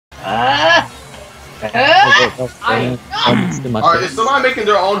Alright, is somebody making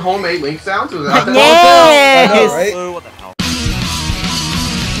their own homemade Link sounds? Is that Yes! Right? What the hell?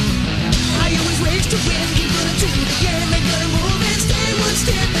 I always race to win, keep running to the game, make a move and stay one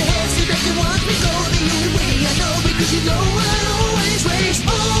step ahead. So that you want me go the only way I know, because you know I always race,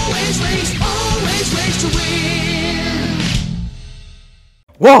 always race, always race to win.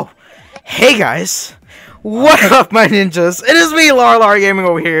 Whoa! Hey guys! What up, my ninjas? It is me, Larlar Gaming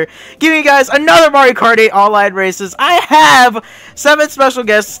over here, giving you guys another Mario Kart 8 Online Races. I have 7 special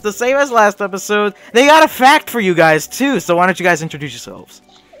guests, the same as last episode. They got a fact for you guys, too, so why don't you guys introduce yourselves?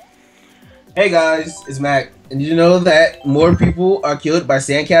 Hey guys, it's Mac. And did you know that more people are killed by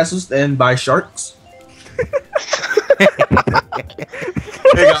sandcastles than by sharks? Hey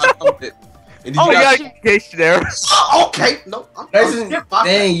guys, and Oh, you got a case there. okay, no,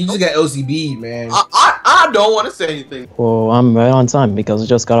 Dang, you just got LCB, man. I don't want to say anything. Well, I'm right on time because I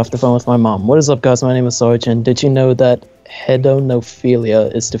just got off the phone with my mom. What is up, guys? My name is Sarge, and did you know that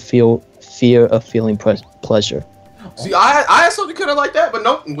hedonophilia is the fear of feeling pleasure? See, I had something kind of like that, but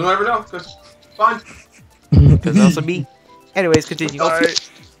nope, we'll never know. Cause it's fine. Because also me. Anyways, continue. Alright.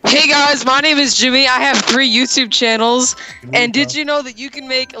 Hey guys, my name is Jimmy. I have 3 YouTube channels. And did you know that you can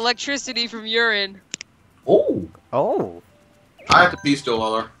make electricity from urine? Oh. Oh. I have to pee still,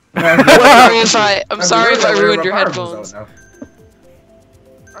 Larlar. I'm sorry if I ruined your headphones.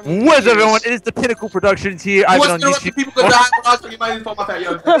 What is everyone? It is the Pinnacle Productions here. I've been on YouTube. People could die, but also you might even fall my fat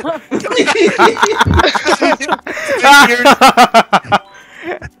young.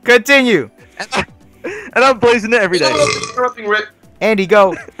 Continue. And I'm blazing it every day. Interrupting Rick. Andy,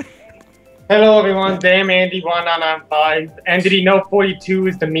 go. Hello everyone, Damn Andy 1995. And did you know 42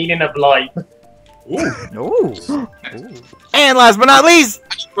 is the meaning of life? Ooh. And last but not least,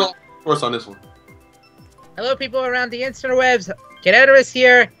 Of course on this one. Hello, people around the interwebs. Kidderus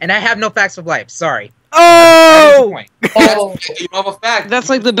here, and I have no facts of life. Sorry. oh! Oh, You know a fact. That's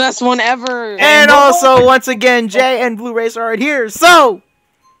like the best one ever. And also, once again, Jay and Blue Racer are here, so...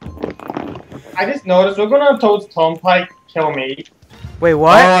 I just noticed we're gonna toast Tom Pike kill me. Wait,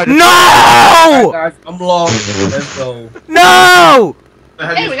 what? Oh, No! Guys, I'm lost. Let's go.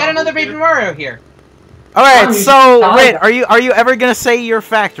 Hey, we got another Baby Mario here. Alright, so, Rit, are you ever gonna say your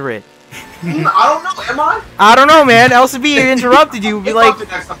fact, Rit? I don't know, am I? I don't know, man. LCB interrupted you. Be like,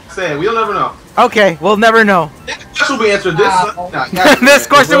 Next time I say it. We'll never know. okay, we'll never know. This question will be answered this Sunday night. This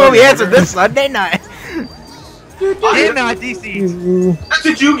question will be answered this Sunday night. In DC. That's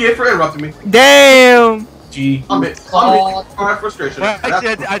what you get for interrupting me. Damn. Gee. I'm my frustration. Well,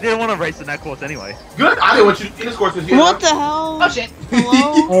 actually, I didn't want to race in that course anyway. Good. I didn't want you to in this course with you. What the hell? Oh shit.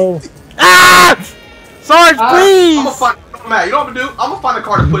 Hello? Ah! Sarge, I'm please. gonna find Matt. You know what I'm gonna do? I'm gonna find a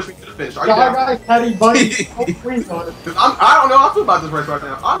car to push me to the finish. Are you down? Guys, Teddy, buddy. Oh, please don't. I don't know how I feel about this race right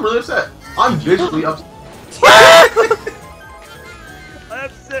now. I'm really upset. I'm visually upset.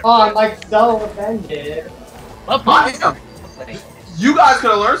 Oh, I'm like so offended. I am. You guys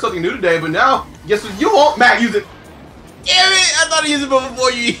could have learned something new today, but now, guess what? You won't. Matt, use it. Damn it! I thought I used it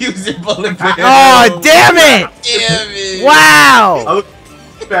before you used it, bulletproof. Oh, damn it! Damn it! Wow! I look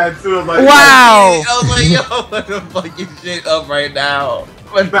bad too. I'm like, Wow! I was like, yo, what the fucking shit up right now?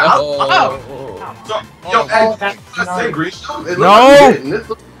 But Man, no. So, yo, hey, that's I say nice. green show. It No. looks like you did, and this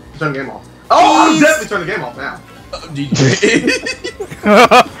looks like you turn the game off. Oh, I'm definitely turning the game off now.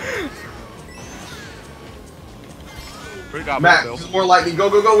 Matt, this is more lightning. Go,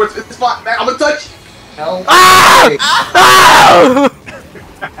 go, go. It's fine. Matt, I'm gonna touch. No, Ah! Ah!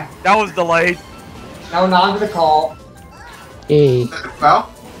 That was delayed. no, not to the call. Hey,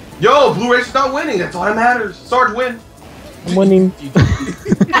 Foul. Yo, Blue Racer's not winning. That's all that matters. Sarge win. I'm winning. You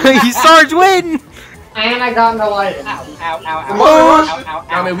Sarge win! And I got no item. Ow, ow, ow, Come ow, on, ow, Rush. ow, ow,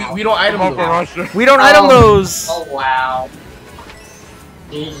 I mean, ow, we don't item Come on, those. Russia. We don't item those. Oh, wow.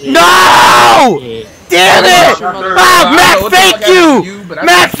 GG. No! Yeah. Damn it! Ah, Mac, What the thank fuck you! happened to you? But I-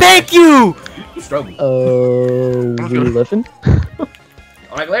 Mac, thank you! You struggle. We living?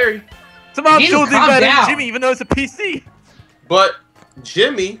 Like Larry. Somehow You still do calm better down. than Jimmy, even though it's a PC. But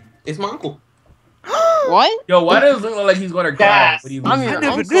Jimmy is my uncle. What? Yo, why does it look like he's gonna cry? Yes. What do you I'm mean? your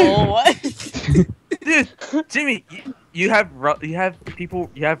never uncle. knew. What? Dude, Jimmy, you have people,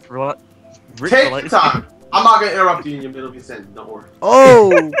 you have rich Take relatives. time. I'm not gonna interrupt you in your middle of your sentence. Don't worry.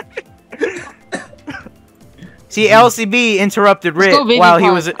 Oh! See, LCB interrupted Let's Rit go, baby while he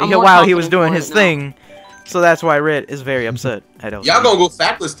Park. was I'm more while he was confident doing for his it now. thing, so that's why Rit is very upset at LCB. Y'all gonna go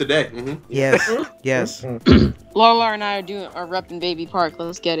factless today. Yes, yes. Larlar and I are repping Baby Park.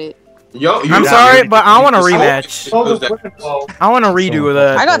 Let's get it. Yo, I'm sorry, but I want a rematch. Oh, the whoa. I want a redo of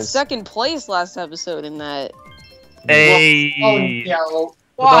I that. got second place last episode in that. Hey. Oh, yo.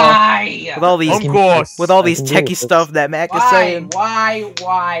 Why? With all these, Of course. with all these I can deal techie with stuff that Mac is Why? saying.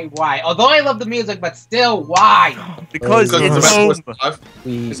 Why? Although I love the music, but still, why? Because Because it's the it's best course home. of life.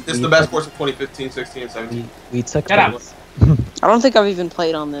 It's the best course of 2015, 16, and 17. We text Shut up. us. I don't think I've even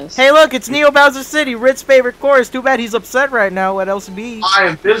played on this. Hey, look, it's Neo Bowser City, Rit's favorite course. Too bad he's upset right now at LCB. I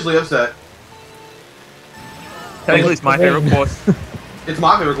am visually upset. Technically, it's my favorite course. It's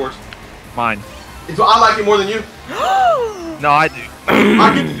my favorite course. Mine. I like it more than you. No, I do.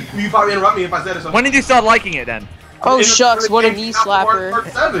 You probably interrupt me if I said it. So. When did you start liking it then? Oh shucks, what a knee slapper.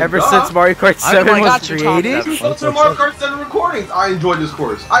 Ever since Mario Kart 7 I was got you, Tom. created? You go to the Mario Kart 7 recordings. I enjoyed this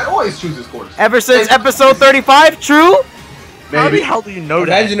course. I always choose this course. Ever since episode 35, true? How the Maybe. hell do you know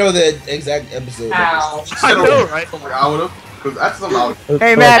Glad that? you know the exact episode. Ow. I know, right? I would have. Because that's something I would.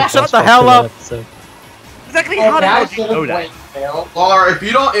 Hey, Mac, shut the hell up. Exactly how the hell do you know that? Or if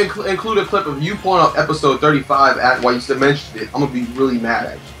you don't include a clip of you pulling up episode 35 at while you mentioned it, I'm gonna be really mad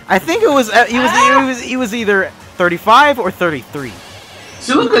at you. I think it was he was either 35 or 33.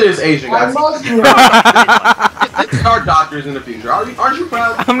 See, look at this Asian guy. Start doctors in the future. Aren't you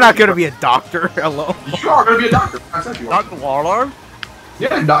proud? I'm not gonna be a doctor alone. You are gonna be a doctor. I said you are. Dr. Larlar?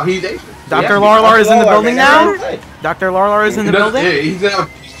 Yeah, he's Asian. Dr. Yeah. Larlar is in the Larlar, building man. now? Dr. Larlar is in the building? Yeah, he's gonna have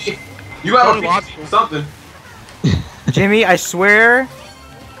a PhD. You have a PhD something. Jimmy, I swear.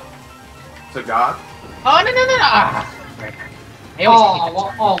 To God. Oh, no. Ah. I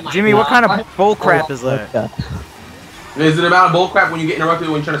always my Jimmy, what kind of bullcrap is that? Is it about bullcrap when you get interrupted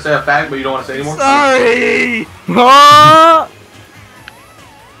when you're trying to say a fact but you don't want to say anymore? Sorry! Oh!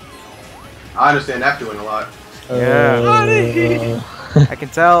 I understand that feeling a lot. Yeah. I can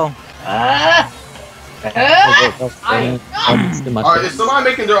tell. Alright, is somebody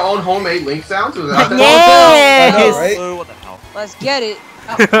making their own homemade link sounds? Is that Yes! Right? What the hell? Let's get it.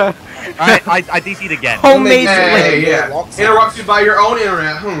 Alright, I DC'd again. Homemade Hey, link. yeah. Interrupted by your own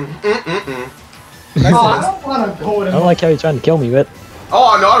internet. I don't want to go I don't like how you're trying to kill me, but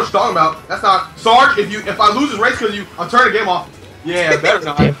Oh, I know what I was talking about. That's not Sarge. If I lose this race because you, I'm turning the game off. Yeah, better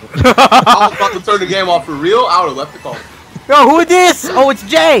not. I was about to turn the game off for real. I would have left the call. Yo, who is this? Oh, it's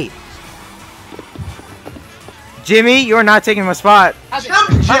Jay. Jimmy, you're not taking my spot. Oh,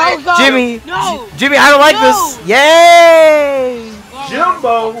 God. Jimmy, No. Jimmy, I don't like No. this. Yay!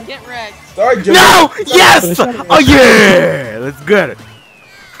 Jimbo. Get wrecked. Sorry, Jimmy. No! Yes! Oh yeah! Let's get it.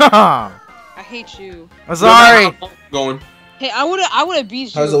 I'm I hate you. sorry. Going. Hey, I would've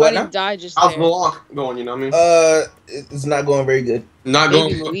beat you How's if the I what didn't now? die just How's there. Malak going? You know what I mean? It's not going very good. Not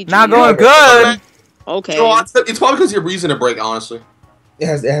Baby going. Luigi. Not going good. Okay. You know, it's probably because you're breezing a break. Honestly. It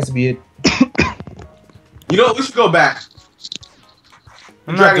has to be it. You know, we should go back.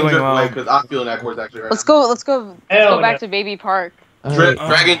 I'm not Dragon doing Drift well. Away because I'm feeling that course actually right Let's go Hell back yeah. to Baby Park. now.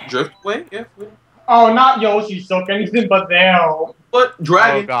 Dragon Drift Away? Yeah. Oh, not Yoshi, so anything but there. What? Oh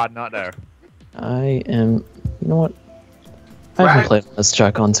Dragon? god, not there. I am. You know what? I haven't played on this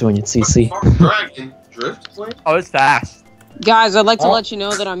track on 200cc. Dragon Drift Away? Oh, it's fast. Guys, I'd like to let you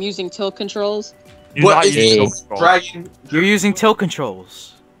know that I'm using tilt controls. You're What not is using it? control. Dragon. You're using tilt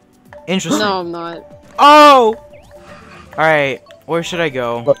controls. Interesting. No, I'm not. Oh! Alright, where should I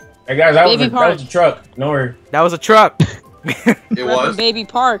go? Hey guys, that Baby Park. was a truck. No worry. That was a truck. It was. Baby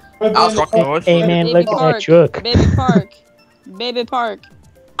Park. I'll truck north. Hey man, Baby look at Park. that truck. Baby Park. Baby Park.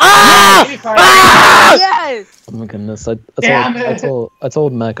 Ah! Ah! Yes! Oh my goodness, Damn I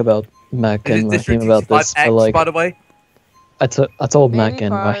told Mac and Is Raheem about this, but like by the way? I told Baby Mac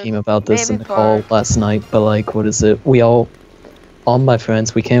and Park. Raheem about this in Baby the call Park. last night, but like, what is it? We all my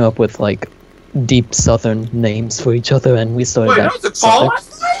friends, we came up with like deep southern names for each other, and we started. Wait, that was a call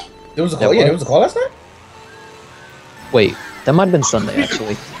last night? There was a call. Yeah, there was a call last night. Wait, that might have been Sunday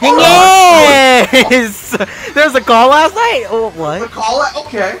actually. Yes! There was a call last night? Oh, The what? call?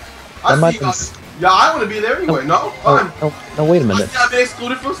 Okay. That might I have see. been. Yeah, I want to be there anyway. No, fine. No, wait a I minute. see I've been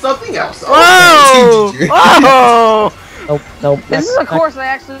excluded from something else. Whoa! Oh! No, This is a course I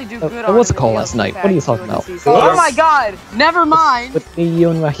actually do good There on. was a in the call DLC last night. pack, What are you if talking wanna about? see some. Oh my god! Never mind! With me, you,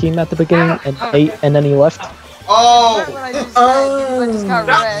 and Raheem at the beginning, and then he left. Oh, Remember what I just said, because I just got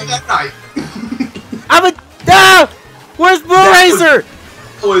that was wrecked. that night. I'm a. Ah! Where's Blue Racer?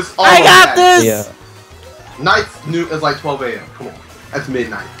 It was I almost got that. this! Yeah. Night's new. It's like 12 a.m. Come on, that's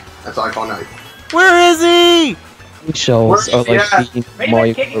midnight. That's all I call night. Where is he? These shells are Where like is beating Wait a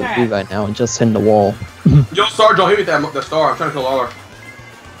Mario minute, kick Kart him Wii right now and just hitting the wall. Yo, Sarge, don't hit me with that star. I'm trying to kill Larlar.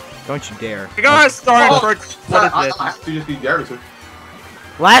 Don't you dare. You guys started for I what have to just be daring to.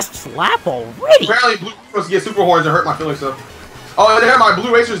 Last lap already? Apparently, Blue supposed to get super horns and hurt my feelings. So. Oh, there, my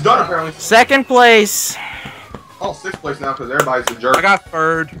Blue Racer's done apparently. Second place. Oh, 6th place now because everybody's a jerk. I got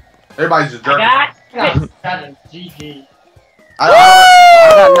third. Everybody's just jerk. Got GG.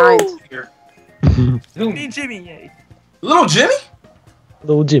 I got 9. Here. Me and Jimmy, yay. Little Jimmy?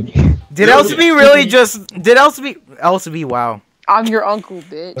 Little Jimmy. Did LCB really just? Did LCB? Wow. I'm your uncle,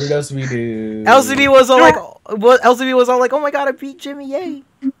 bitch. What else we do? LCB was all like, what? LCB was all like, oh my god, I beat Jimmy, yay!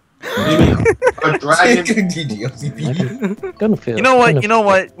 Jimmy, a dragon. Gonna feel. You know what? You know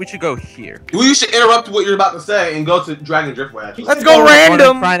what? We should go here. Well, you should interrupt what you're about to say and go to Dragon Driftway. Actually. Let's go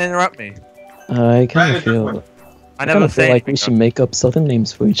random. Try and interrupt me. I kind Dragon of feel. Driftway. I I never kind of feel say like we should make up southern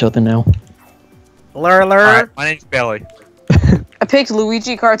names for each other now. Larlar. Alright, my name's Bailey. I picked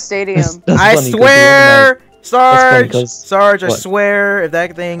Luigi Kart Stadium. That's I funny 'cause swear, funny Sarge, 'cause- Sarge, I what? swear, if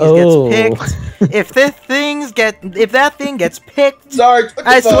that thing Oh. gets picked, if that thing gets picked, Sarge, what the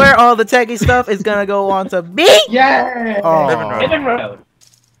I fuck? swear all the techie stuff is gonna go on to me. Yeah. Aw. Ribbon Road.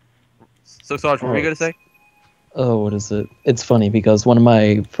 So, Sarge, what were you gonna say? Oh, what is it? It's funny because one of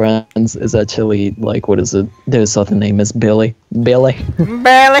my friends is actually like, what is it? Their southern name is Billy. Billy.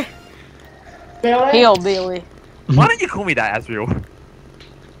 Barely. Hail Bailey. Why don't you call me that, Asriel?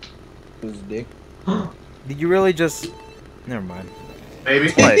 Who's dick? Did you really just? Never mind.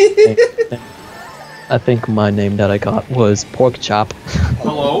 Baby. What? I think my name that I got was Pork Chop.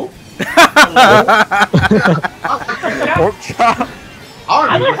 Hello? Pork chop? I don't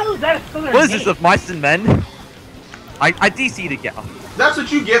How the know. hell is that a southern What is this name? of mice and men? I DC'd again. That's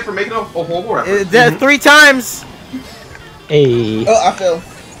what you get for making a horrible reference. 3 times. Hey. Oh, I fell.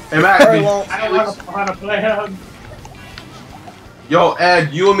 Hey, Matt, Very long. I don't want to play. yo,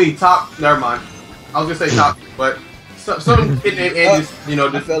 Ed, you and me, top. Never mind. I was gonna say top, but some kid named Ed just, you know,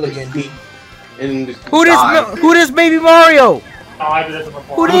 I just fell again. and just Who died. this baby Mario? Oh, I did this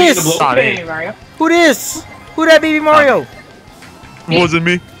before. Who Who needs this? to blow- Hey, Mario. Who this? Who that baby Mario? Wasn't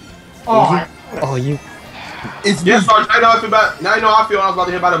me. Oh, Oh, you. It's Yeah, me. Sarge, now you know how I feel about. Now you know how I feel when I was about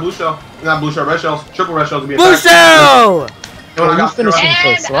to hit by the blue shell. Not blue shell, red shells, triple red shells to be Blue exact. Shell! And when I You got finished him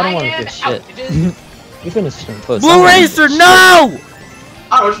And first, so I don't want I to am get shit. out. You finished him first. Blue Racer, no! I don't know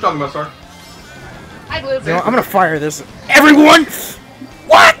what you're talking about, sir. I You know, I'm gonna fire this. Everyone!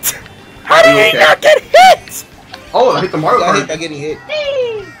 What? How did he not get hit? Oh, I hit the Mario I hit Kart. by getting hit.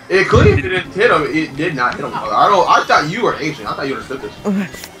 It clearly didn't hit him. It did not hit him. I don't. I thought you were Asian. I thought you understood this. And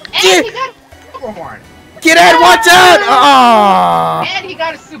he got a super horn. Get Ed, watch out! Aww. And he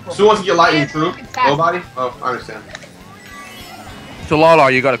got a super Sue wants to get lightning, It's true? fantastic. Nobody? Oh, I understand. So,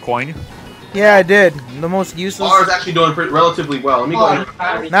 Larlar, you got a coin? Yeah, I did. The most useless. Lara's actually doing relatively well. Let me go.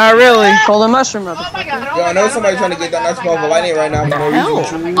 Oh, Not really. Golden mushroom, Oh my motherfucker. god. Yo, I know somebody's trying to get that nice ball of lightning right now. For no hell?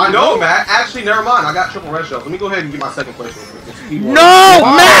 reason. I know, Matt. Actually, never mind. I got triple red shells. Let me go ahead and get my second place. Real quick. No,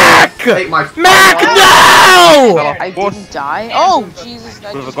 Mac! Take my Mac, no! I didn't die. Oh, Jesus.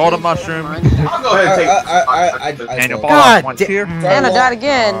 I With a just golden changed mushroom. my mind. I'll go ahead and take. And your I ball God once da- here. And I died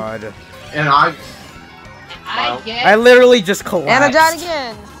again. God. And I. I literally just collapsed. And I died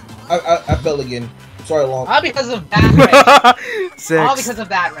again. I fell again. Sorry, long. All because of that red shell. All 6. because of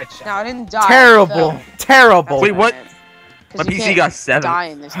that red shell. No, I didn't die. Terrible. I fell. Terrible. Wait, what? 'Cause My you PC can't got 7. Die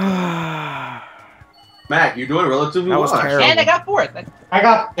in this game. Matt, you're doing relatively That was well. terrible. And I got fourth. I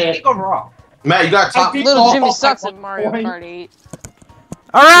got fifth overall. Matt, you got top. Little Jimmy sucks at Mario Kart 8.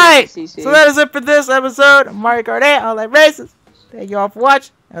 Alright, CC. so that is it for this episode of Mario Kart 8 All That Races. Thank you all for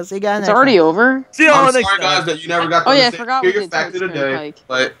watching. I'll see you guys It's next already time. over. See you all I'm next sorry, guys, time. that you never got to Oh, yeah, I understand- forgot hear we your did fact of the Touchscreen day. Pike.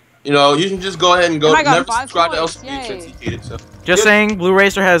 But, you know, you can just go ahead and go. And I got Never 5 subscribe to points, LCB yay. since he cheated. So. Just saying, Blue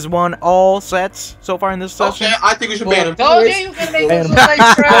Racer has won all sets so far in this session. Okay, I think we should ban him. Told you you can make Ban this him.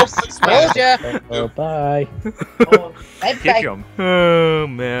 like traps. Told ya. Oh, bye. Bye Kick bye. him. Oh,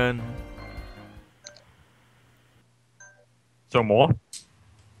 man. So more?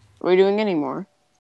 Are we doing any more?